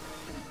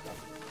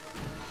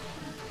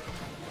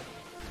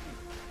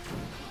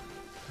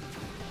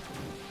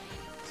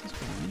 This is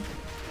fine.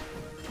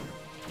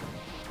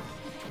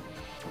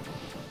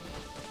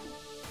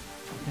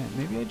 Yeah,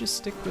 maybe I just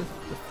stick with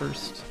the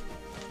first.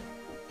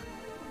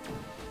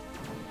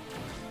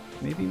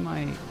 Maybe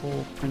my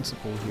whole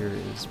principle here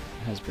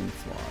has been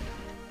flawed.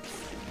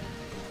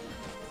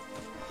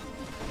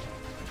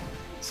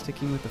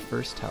 Sticking with the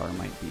first tower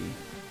might be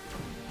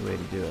the way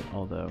to do it,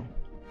 although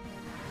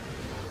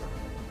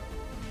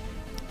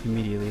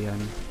immediately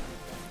I'm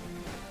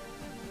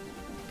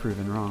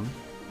proven wrong.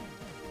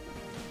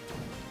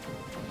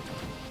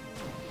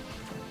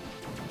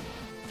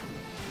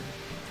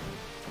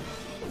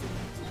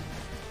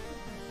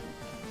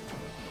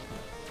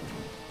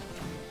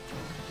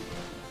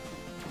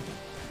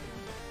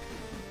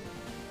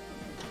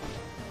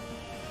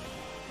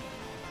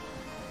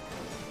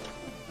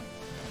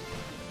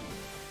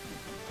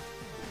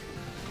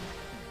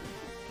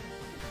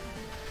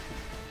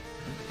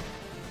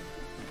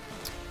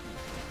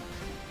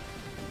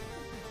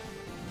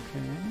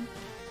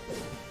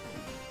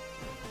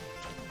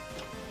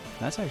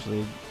 That's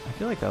actually, I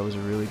feel like that was a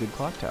really good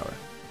clock tower.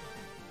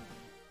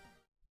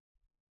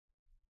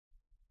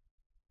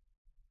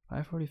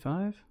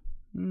 545?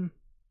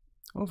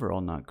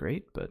 Overall not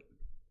great, but...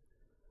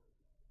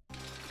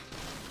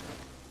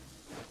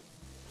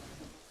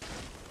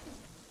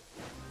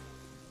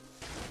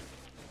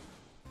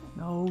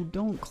 No,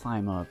 don't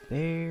climb up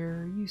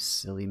there, you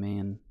silly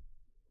man.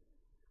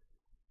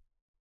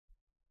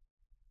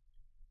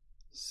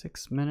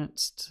 6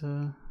 minutes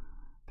to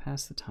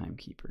pass the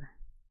timekeeper.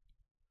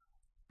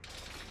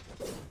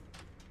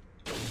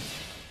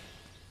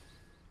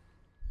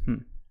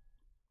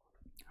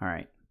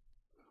 Alright.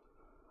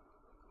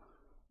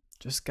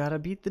 Just gotta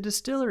beat the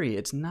distillery.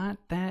 It's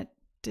not that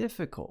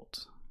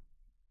difficult.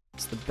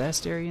 It's the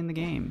best area in the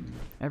game.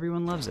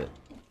 Everyone loves it.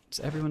 It's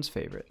everyone's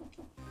favorite.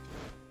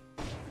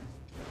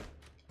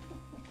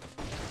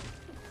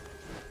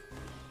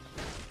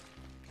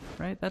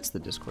 Right? That's the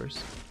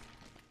discourse.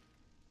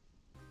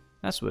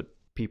 That's what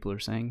people are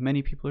saying.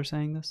 Many people are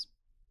saying this.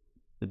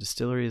 The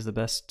distillery is the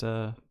best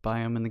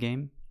biome in the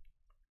game.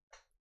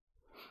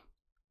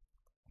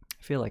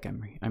 I feel like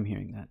I'm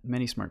hearing that.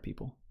 Many smart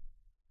people.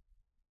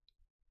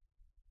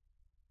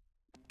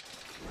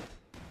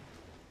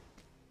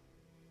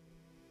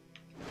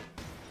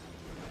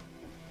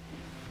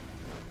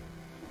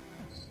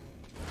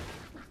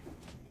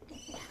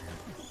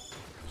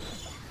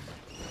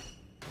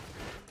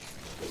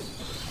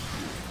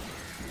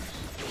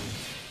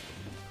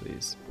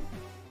 Please.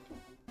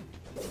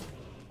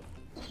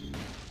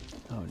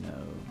 Oh no.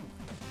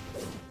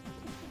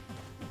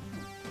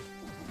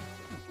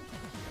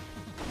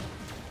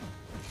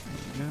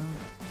 There we go.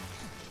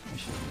 I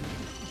should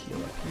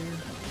heal up here.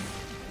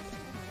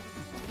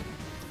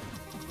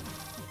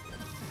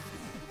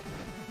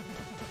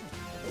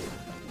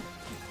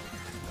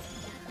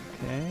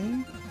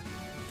 Okay.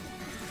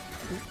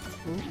 Oop,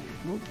 oop,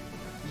 oop.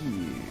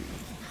 You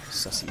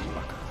sussy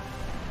fucker.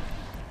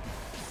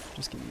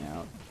 Just get me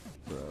out,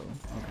 bro.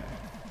 Okay.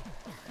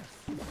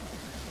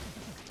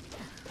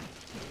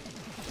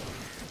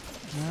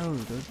 No,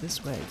 go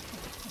this way.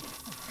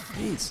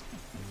 Please,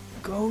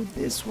 go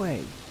this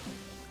way.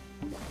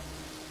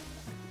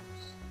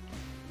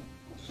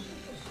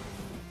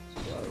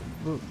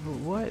 But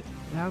what?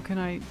 How can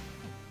I?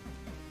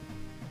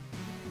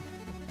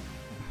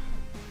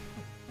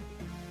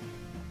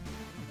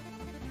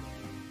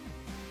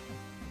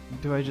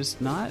 Do I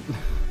just not?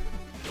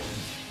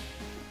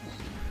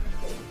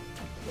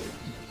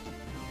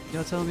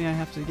 Y'all telling me I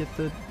have to get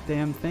the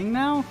damn thing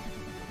now?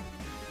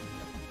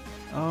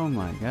 Oh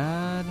my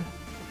god.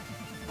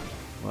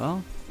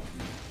 Well,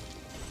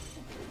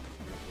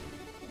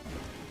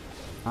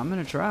 I'm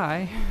gonna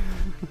try.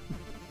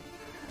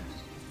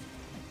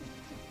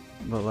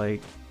 But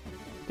like,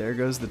 there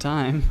goes the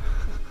time.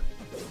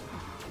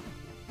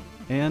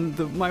 And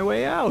my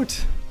way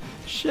out.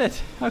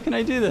 Shit, how can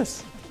I do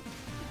this?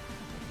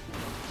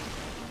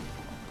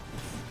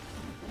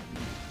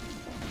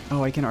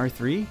 Oh, I can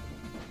R3?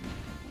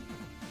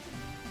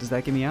 Does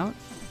that get me out?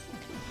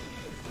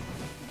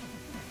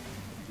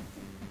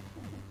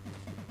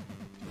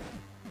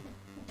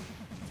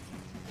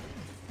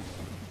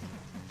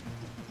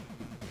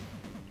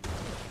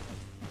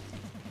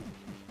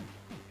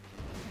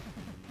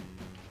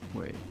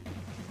 Wait.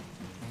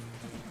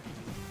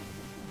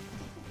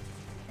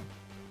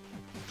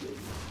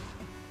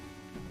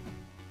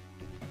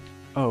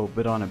 Oh,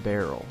 but on a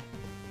barrel.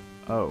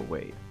 Oh,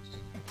 wait.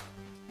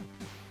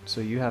 So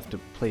you have to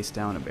place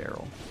down a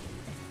barrel.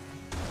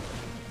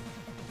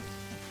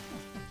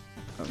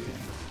 Okay.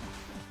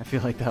 I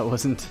feel like that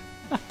wasn't...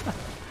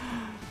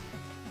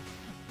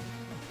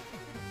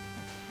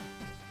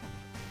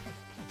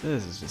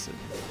 This is just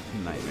a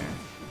nightmare.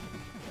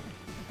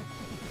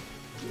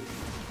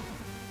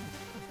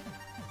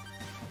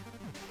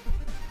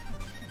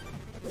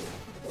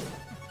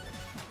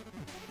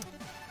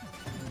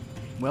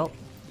 Well,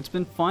 it's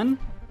been fun.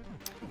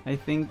 I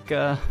think,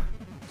 I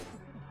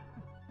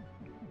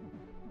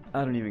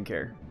don't even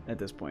care at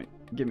this point.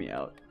 Get me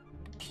out.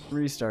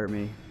 Restart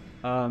me.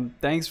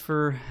 Thanks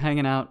for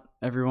hanging out,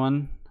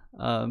 everyone.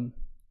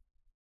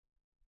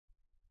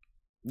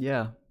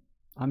 Yeah,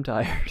 I'm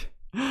tired.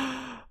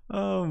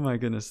 Oh my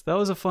goodness. That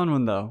was a fun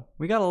one, though.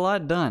 We got a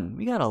lot done.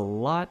 We got a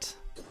lot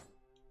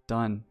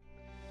done.